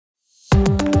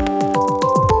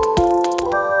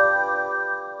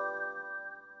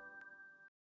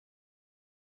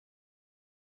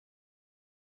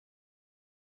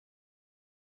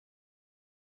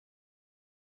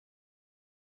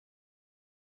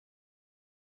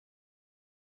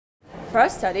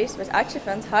first studies with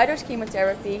adjuvant high-dose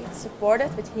chemotherapy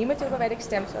supported with haematopoietic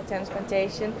stem cell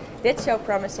transplantation did show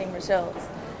promising results.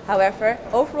 However,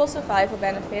 overall survival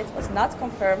benefit was not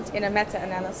confirmed in a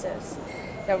meta-analysis.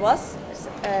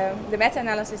 The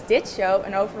meta-analysis did show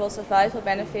an overall survival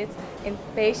benefit in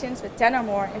patients with 10 or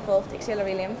more involved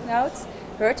axillary lymph nodes,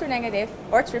 HER2-negative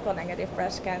or triple-negative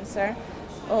breast cancer.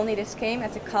 Only this came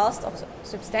at the cost of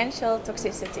substantial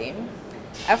toxicity.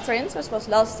 After interest was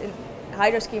lost in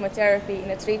high-dose chemotherapy in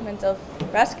the treatment of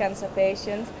breast cancer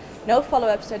patients, no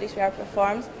follow-up studies were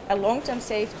performed, and long-term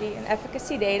safety and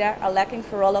efficacy data are lacking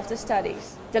for all of the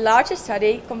studies. The largest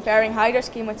study comparing high-dose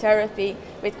chemotherapy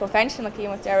with conventional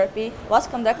chemotherapy was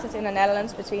conducted in the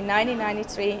Netherlands between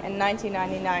 1993 and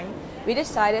 1999. We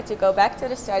decided to go back to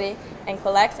the study and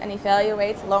collect and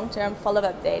evaluate long-term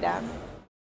follow-up data.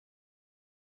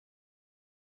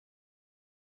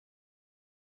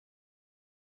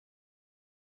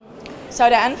 So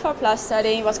the N4+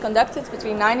 study was conducted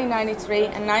between 1993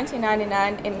 and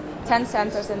 1999 in 10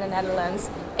 centers in the Netherlands.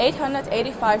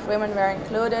 885 women were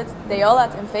included. They all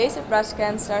had invasive breast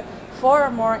cancer, 4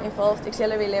 or more involved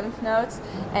axillary lymph nodes,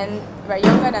 and were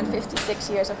younger than 56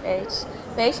 years of age.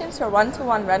 Patients were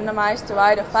one-to-one randomized to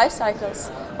either 5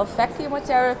 cycles of VEC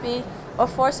chemotherapy or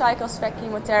 4 cycles VEC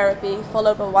chemotherapy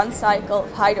followed by 1 cycle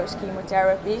of high-dose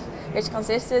chemotherapy, which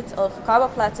consisted of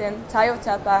carboplatin,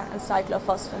 thiotepa and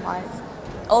cyclophosphamide.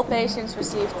 All patients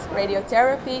received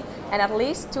radiotherapy and at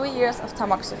least 2 years of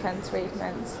tamoxifen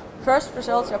treatment. First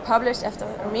results were published after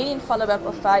a median follow-up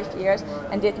of 5 years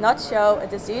and did not show a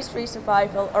disease-free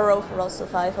survival or overall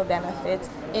survival benefit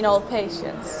in all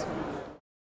patients.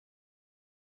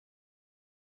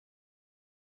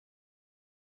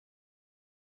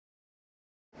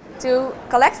 To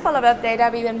collect follow-up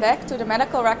data, we went back to the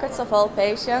medical records of all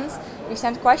patients. We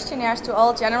sent questionnaires to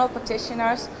all general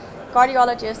practitioners,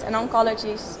 cardiologists and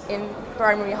oncologists in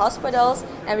primary hospitals,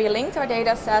 and we linked our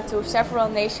data set to several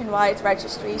nationwide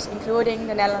registries, including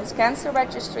the Netherlands Cancer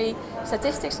Registry,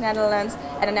 Statistics Netherlands,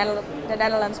 and the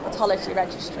Netherlands Pathology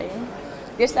Registry.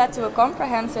 This led to a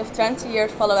comprehensive 20-year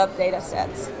follow-up data set.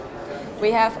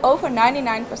 We have over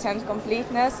 99%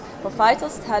 completeness for vital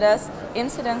status,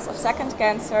 incidence of second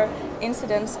cancer,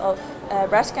 incidence of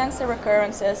breast cancer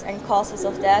recurrences and causes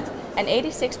of death, and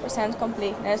 86%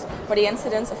 completeness for the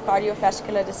incidence of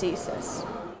cardiovascular diseases.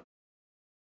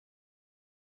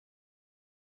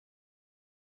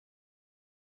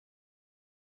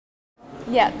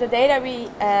 Yeah, the data we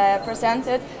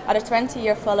presented are the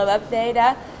 20-year follow-up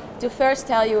data. To first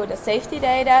tell you the safety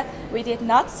data, we did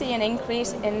not see an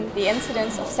increase in the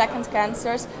incidence of second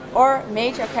cancers or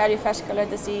major cardiovascular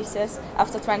diseases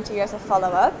after 20 years of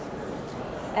follow-up.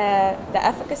 The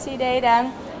efficacy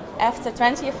data, after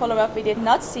 20-year follow-up, we did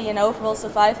not see an overall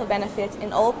survival benefit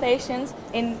in all patients.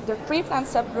 In the pre-planned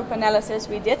subgroup analysis,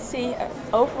 we did see an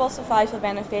overall survival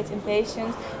benefit in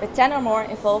patients with 10 or more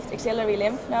involved axillary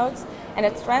lymph nodes, and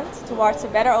a trend towards a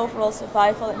better overall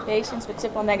survival in patients with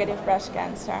triple-negative breast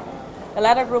cancer. The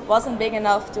latter group wasn't big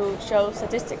enough to show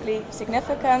statistically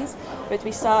significance, but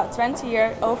we saw a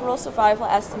 20-year overall survival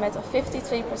estimate of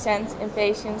 53% in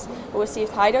patients who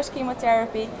received high-dose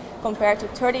chemotherapy compared to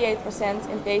 38%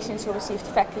 in patients who received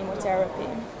VEC chemotherapy.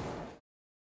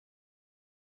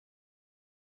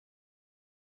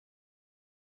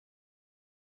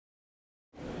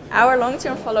 Our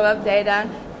long-term follow-up data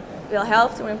will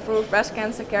help to improve breast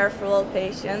cancer care for all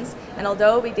patients, and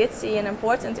although we did see an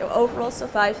important overall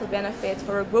survival benefit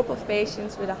for a group of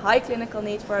patients with a high clinical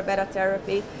need for a better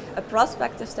therapy, a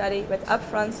prospective study with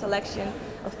upfront selection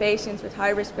of patients with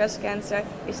high-risk breast cancer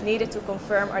is needed to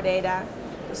confirm our data.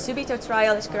 The Subito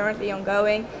trial is currently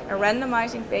ongoing and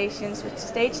randomizing patients with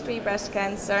stage 3 breast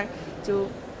cancer to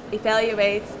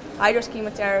evaluate high-dose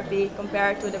chemotherapy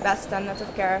compared to the best standard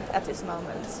of care at this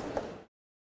moment.